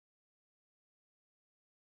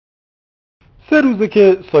3 روزه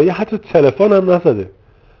که سایه حتی تلفن هم نزده.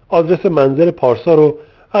 آدرس منزل پارسا رو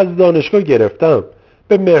از دانشگاه گرفتم.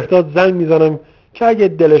 به مهرداد زنگ میزنم که اگه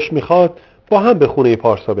دلش میخواد با هم به خونه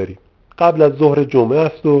پارسا بریم. قبل از ظهر جمعه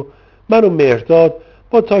است و من و مهرداد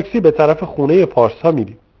با تاکسی به طرف خونه پارسا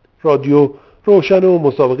میریم. رادیو روشن و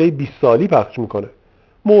مسابقه 20 سالی پخش میکنه.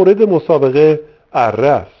 مورد مسابقه اره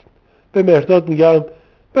است. به مهرداد میگم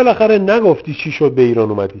بالاخره نگفتی چی شد به ایران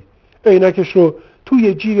اومدی. عینکش رو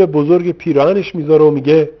توی جیب بزرگ پیراهنش میذاره و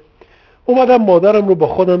میگه اومدم مادرم رو با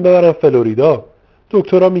خودم ببرم فلوریدا.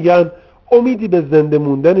 دکترها میگن امیدی به زنده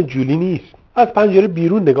موندن جولی نیست. از پنجره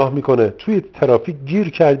بیرون نگاه میکنه. توی ترافیک گیر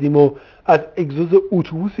کردیم و از اگزوز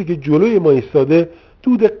اتوبوسی که جلوی ما ایستاده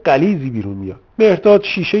دود غلیظی بیرون میاد. مهرداد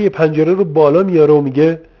شیشه پنجره رو بالا میاره و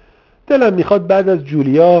میگه دلم میخواد بعد از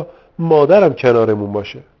جولیا مادرم کنارمون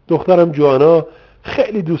باشه. دخترم جوانا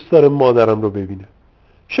خیلی دوست داره مادرم رو ببینه.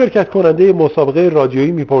 شرکت کننده مسابقه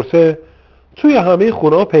رادیویی میپرسه توی همه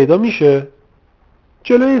خونه‌ها پیدا میشه؟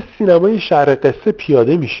 جلوی سینمای شهر قصه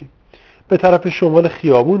پیاده میشیم. به طرف شمال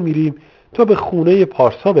خیابون میریم تا به خونه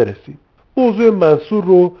پارسا برسیم. موضوع منصور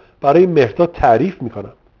رو برای مهرداد تعریف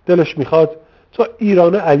میکنم. دلش میخواد تا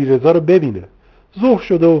ایران علیرضا رو ببینه. ظهر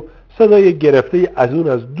شده و صدای گرفته از اون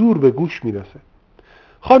از دور به گوش میرسه.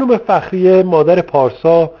 خانم فخریه مادر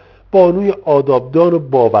پارسا بانوی آدابدان و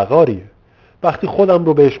باوقاریه. وقتی خودم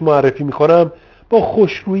رو بهش معرفی میکنم با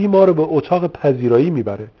خوشرویی ما رو به اتاق پذیرایی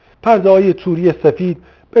میبره. پرده‌های توری سفید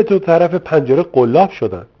به دو طرف پنجره قلاب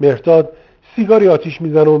شدن. مهرداد سیگاری آتیش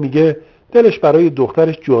میزنه و میگه دلش برای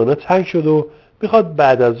دخترش جوانا تنگ شد و میخواد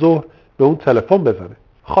بعد از ظهر به اون تلفن بزنه.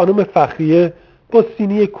 خانم فخریه با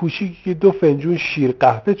سینی کوچیکی که 2 فنجون شیر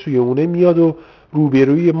قهوه توی اونه میاد و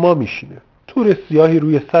روبروی ما میشینه. تور سیاهی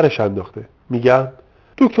روی سرش انداخته. میگم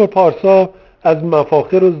دکتر پارسا از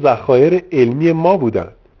مفاخر و ذخایر علمی ما بودن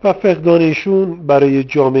و فقدان ایشون برای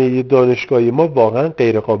جامعه دانشگاهی ما واقعا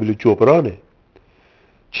غیر قابل جبرانه.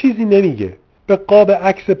 چیزی نمیگه. به قاب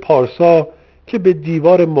عکس پارسا که به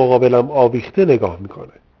دیوار مقابلم آویخته نگاه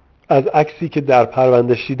میکنه. از عکسی که در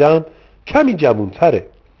پرونده‌اش دیدم کمی جوان‌تره.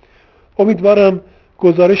 امیدوارم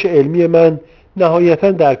گزارش علمی من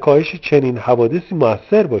نهایتاً در کاهش چنین حوادثی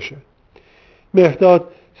مؤثر باشه. مهرداد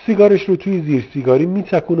سیگارش رو توی زیر سیگاری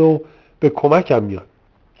میتکونه و به کمکم میاد.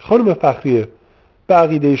 خانم فخریه به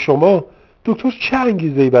عقیده شما دکتر چه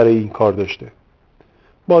انگیزه‌ای برای این کار داشته؟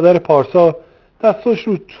 مادر پارسا دستاش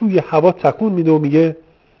رو توی هوا تکون میده و میگه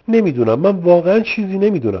نمیدونم. من واقعا چیزی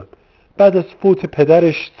نمیدونم. بعد از فوت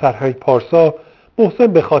پدرش سرهنگ پارسا محسن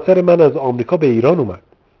به خاطر من از آمریکا به ایران اومد.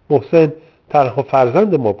 محسن تنها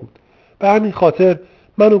فرزند ما بود. به همین خاطر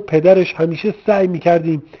من و پدرش همیشه سعی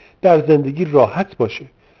میکردیم در زندگی راحت باشه.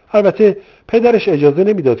 البته پدرش اجازه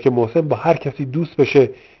نمیداد که محسن با هر کسی دوست بشه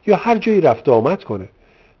یا هر جایی رفت و آمد کنه.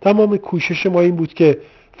 تمام کوشش ما این بود که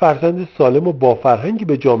فرزند سالم و با فرهنگی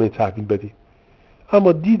به جامعه تحویل بدیم.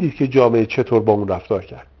 اما دیدید که جامعه چطور با اون رفتار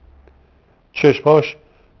کرد. چشماش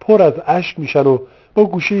پر از اشک میشن و با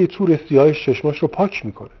گوشه تور سیاهش چشماش رو پاک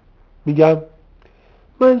میکنه. میگم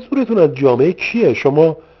منظورتون از جامعه کیه؟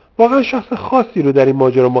 شما واقعا شخص خاصی رو در این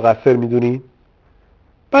ماجرا مقصر میدونین؟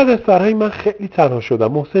 بعد از فرهنگ من خیلی تنها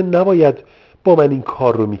شدم. محسن نباید با من این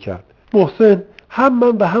کار رو میکرد. محسن هم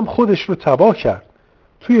من و هم خودش رو تباه کرد.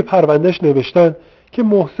 توی پروندهش نوشتن که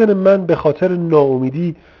محسن من به خاطر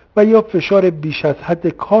ناامیدی و یا فشار بیش از حد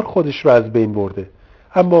کار خودش رو از بین برده.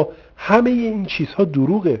 اما همه این چیزها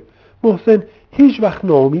دروغه. محسن هیچ وقت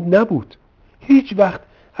ناامید نبود. هیچ وقت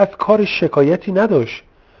از کار شکایتی نداشت.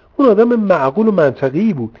 اون آدم معقول و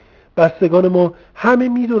منطقی بود. بستگان ما همه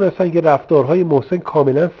میدونستن که رفتارهای محسن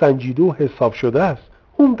کاملا سنجیده و حساب شده است.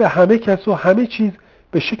 اون به همه کس و همه چیز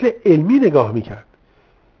به شکل علمی نگاه میکرد.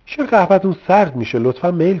 شیر قهوه‌تون سرد میشه،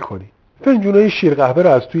 لطفا میل کنی. فنجونای شیر قهوه رو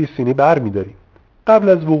از توی سینی بر میداریم. قبل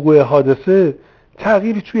از وقوع حادثه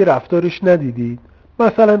تغییری توی رفتارش ندیدید؟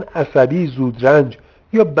 مثلا عصبی، زودرنج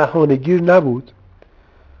یا بهانه‌گیر نبود؟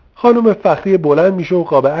 خانم فخری بلند میشه و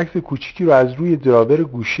قاب عکس کوچیکی رو از روی دراور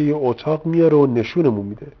گوشه اتاق میاره و نشونمون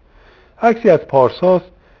میده. عکسی از پارساست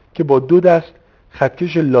که با 2 دست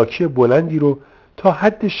خطکش لاکی بلندی رو تا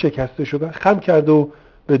حد شکسته شدن خم کرده و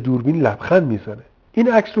به دوربین لبخند میزنه.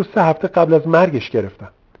 این عکس رو 3 هفته قبل از مرگش گرفتم.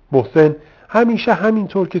 محسن همیشه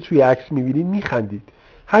همینطور که توی عکس میبینید میخندید.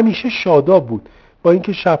 همیشه شاداب بود. با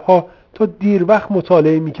اینکه شبها تا دیر وقت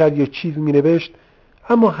مطالعه میکرد یا چیز مینوشت،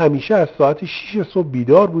 اما همیشه از ساعت 6 صبح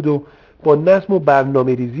بیدار بود و با نظم و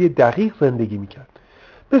برنامه ریزی دقیق زندگی میکرد.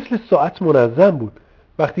 مثل ساعت منظم بود.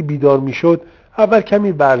 وقتی بیدار میشد اول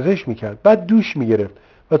کمی ورزش میکرد، بعد دوش میگرفت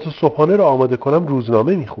و تا صبحانه رو آماده کنم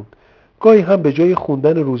روزنامه میخوند. گاهی هم به جای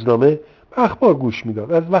خوندن روزنامه به اخبار گوش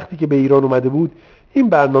میداد. از وقتی که به ایران اومده بود این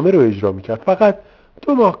برنامه رو اجرا میکرد. فقط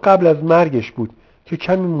 2 ماه قبل از مرگش بود که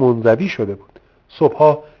کمی منزوی شده بود.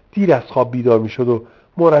 صبحها دیر از خواب بیدار میشد و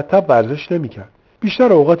مرتب ورزش نمیکرد.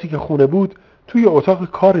 بیشتر اوقاتی که خونه بود توی اتاق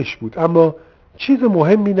کارش بود، اما چیز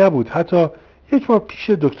مهمی نبود. حتی یک بار پیش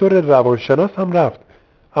دکتر روانشناس هم رفت،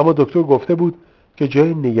 اما دکتر گفته بود که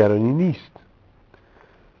جای نگرانی نیست.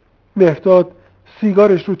 مهرداد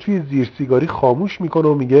سیگارش رو توی زیر سیگاری خاموش میکنه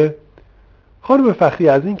و میگه خانم فخری،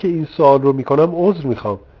 از این که این سوال رو میکنم عذر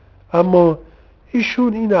میخوام، اما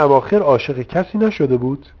ایشون این اواخر عاشق کسی نشده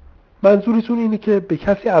بود؟ منظورتون اینه که به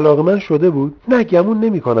کسی علاقه‌مند شده بود؟ نه، گمون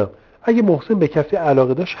نمیکنم. اگه محسن به کسی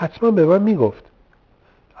علاقه داشت حتما به من میگفت.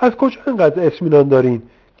 از کجا انقدر اطمینان دارین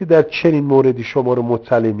که در چنین موردی شما رو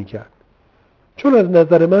مطلع میکرد؟ چون از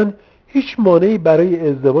نظر من هیچ مانعی برای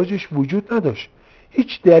ازدواجش وجود نداشت.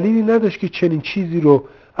 هیچ دلیلی نداشت که چنین چیزی رو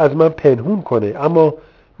از من پنهون کنه، اما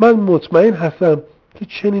من مطمئن هستم که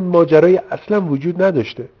چنین ماجرایی اصلا وجود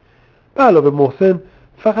نداشته. به علاوه محسن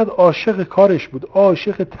فقط عاشق کارش بود،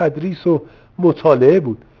 عاشق تدریس و مطالعه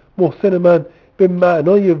بود. محسن من به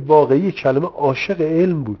معنای واقعی کلمه عاشق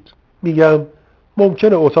علم بود. میگم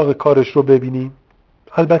ممکنه اتاق کارش رو ببینیم؟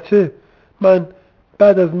 البته من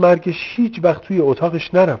بعد از مرگش هیچ وقت توی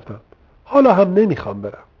اتاقش نرفتم. حالا هم نمیخوام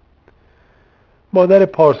برم. مادر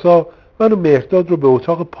پارسا منو مهرداد رو به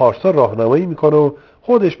اتاق پارسا راهنمایی میکنه و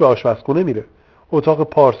خودش به آشپزخونه میره. اتاق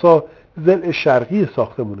پارسا ضلع شرقی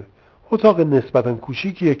ساختمونه. اتاق نسبتاً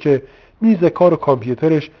کوچیکیه که میز کار و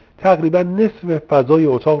کامپیوترش تقریبا نصف فضای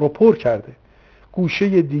اتاق رو پر کرده.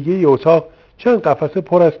 گوشه دیگه اتاق چند قفسه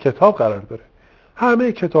پر از کتاب قرار داره.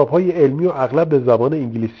 همه کتاب‌های علمی و اغلب به زبان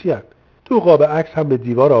انگلیسی هست. 2 قاب عکس هم به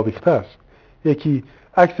دیوار آویخته است. یکی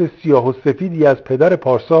عکس سیاه و سفیدی از پدر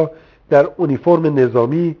پارسا در اونیفرم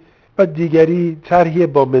نظامی و دیگری طرحی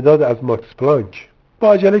با مداد از ماکس پلانک.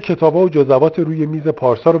 با عجله کتاب‌ها و جزوات روی میز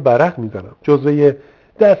پارسا رو برق میزنم. جزوه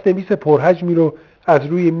دست‌نویس پرحجمی رو از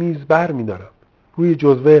روی میز بر میدارم. روی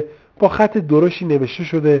جزوه با خط درشتی نوشته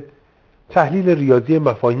شده تحلیل ریاضی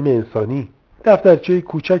مفاهیم انسانی. دفترچه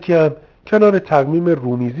کوچکی هم کنار تقویم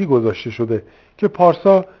رومیزی گذاشته شده که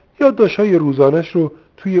پارسا یادداشت‌های روزانش رو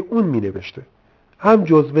توی اون مینوشته. هم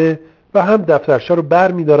جزوه و هم دفترچه رو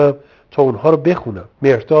بر میدارم تا اونها رو بخونم.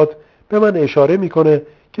 مهرداد به من اشاره میکنه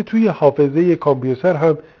که توی حافظه کامپیوتر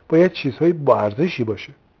هم باید چیزهای با ارزشی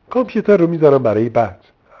باشه. کامپیوتر رو میذارم برای بعد.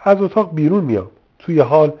 از اتاق بیرون میام. توی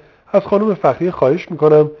حال از خانم فخری خواهش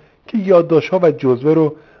میکنم که یادداشت‌ها و جزوه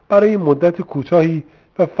رو برای مدت کوتاهی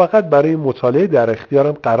و فقط برای مطالعه در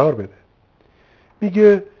اختیارم قرار بده.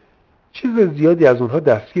 میگه چیز زیادی از اونها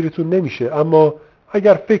دستگیرتون نمیشه، اما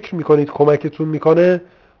اگر فکر میکنید کمکتون میکنه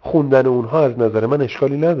خوندن اونها از نظر من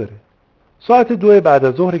اشکالی نداره. ساعت 2 بعد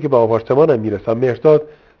از ظهر که به آپارتمانم میرسم، مهرداد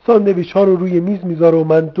ساندویچ ها رو روی میز میذاره و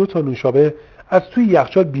من 2 تا نوشابه از توی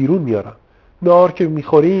یخچال بیرون میارم. نهار که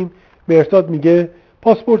میخوریم مهرداد میگه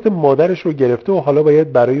پاسپورت مادرش رو گرفته و حالا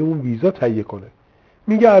باید برای اون ویزا تهیه کنه.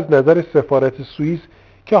 میگه از نظر سفارت سوئیس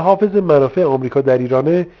که حافظ منافع آمریکا در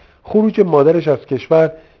ایرانه، خروج مادرش از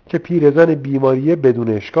کشور که پیرزن بیماریه بدون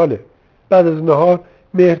اشکاله. بعد از نهار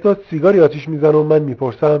مهرداد سیگاری آتیش میزنه و من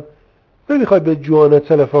میپرسم نمیخوای به جوانا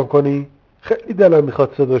تلفن کنی؟ خیلی دلم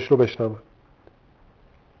میخواد صداش رو بشنوم.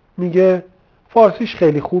 میگه فارسیش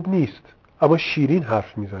خیلی خوب نیست، اما شیرین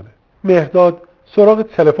حرف میزنه. مهرداد سراغ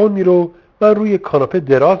تلفن میره و من روی کاناپه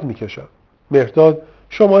دراز میکشم. مهرداد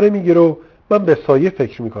شماره میگیره و من به سایه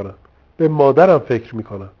فکر میکنم، به مادرم فکر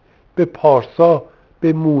میکنم، به پارسا،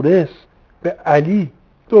 به مونس، به علی،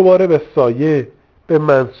 دوباره به سایه، به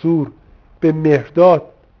منصور، به مهرداد،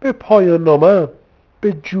 به پایان نامم،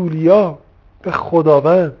 به جولیا، به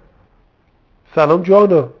خداوند. سلام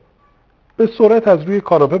جانا. به سرعت از روی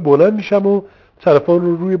کاناپه بلند میشم و تلفن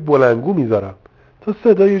رو روی بلندگو میذارم تا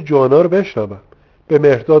صدای جوانا رو بشنوم. به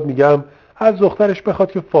مهرداد میگم از دخترش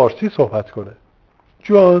بخواد که فارسی صحبت کنه.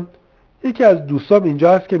 جوان، یکی از دوستام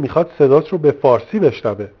اینجا هست که میخواد صدات رو به فارسی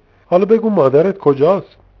بشنوه. حالا بگو مادرت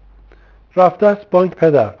کجاست؟ رفته است بانک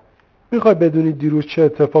پدر. میخوای بدونی دیروز چه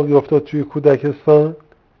اتفاقی افتاد توی کودکستان؟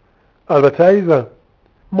 البته عزیزم.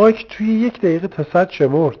 مایک توی 1 دقیقه تا 100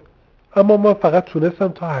 شمرد، اما من فقط تونستم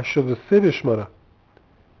تا 83 بشمارم.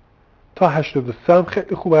 تا 83 هم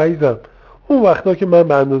خیلی خوبه عزیزم. اون وقتا که من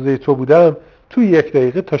به اندازه تو بودم توی 1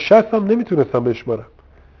 دقیقه تا 60 هم نمیتونستم بشمارم.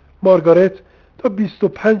 مارگارت تا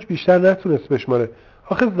 25 بیشتر نتونست بشماره،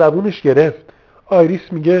 آخه زبونش گرفت. آیریس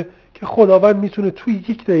میگه که خداوند میتونه توی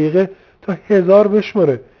 1 دقیقه تا 1000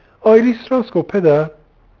 بشماره. آیریس راست گفت پدر.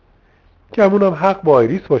 گمونم حق با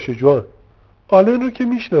آیریس باشه جوان. آلن رو که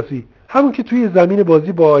میشناسی، همون که توی زمین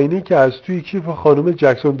بازی با آینه که از توی کیف خانم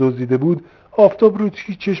جکسون دزدیده بود آفتاب رو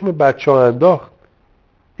توی چشم بچه‌ها انداخت.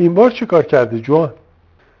 این بار چه کار کرده جوان؟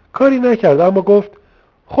 کاری نکرد، اما گفت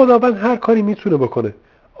خداوند هر کاری میتونه بکنه.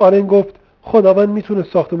 آلن گفت خداوند میتونه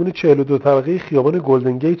ساختمون 42 طبقه خیابان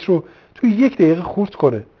گلدن گیت رو توی 1 دقیقه خورد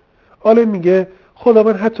کنه. آلن میگه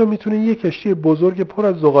خداوند حتی میتونه یک کشتی بزرگ پر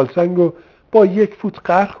از زغال سنگ رو با 1 فوت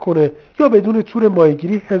غرق کنه یا بدون تور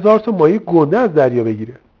ماهیگیری 1000 تا ماهی گنده از دریا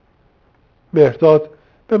بگیره. مهرداد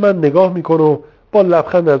به من نگاه میکنه و با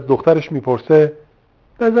لبخند از دخترش میپرسه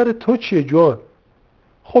نظر تو چیه جوان؟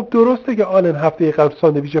 خب درسته که آلن هفته قبل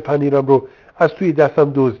ساندویچ پنیرم رو از توی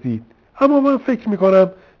دستم دزدید، اما من فکر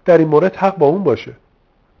میکنم در این مورد حق با اون باشه.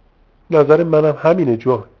 نظر منم همینه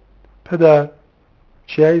جوان. پدر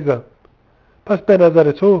چی عزیزم؟ پس به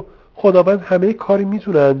نظر تو خداوند همه کاری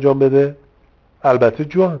میتونه انجام بده؟ البته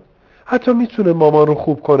جوان، حتی میتونه مامان رو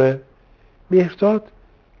خوب کنه. مهرداد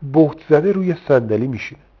بهت زده روی صندلی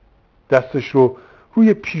میشینه، دستش رو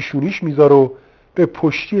روی پیشونیش میذاره و به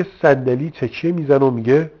پشتی صندلی تکیه میزنه و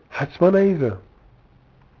میگه حتما عزیزم.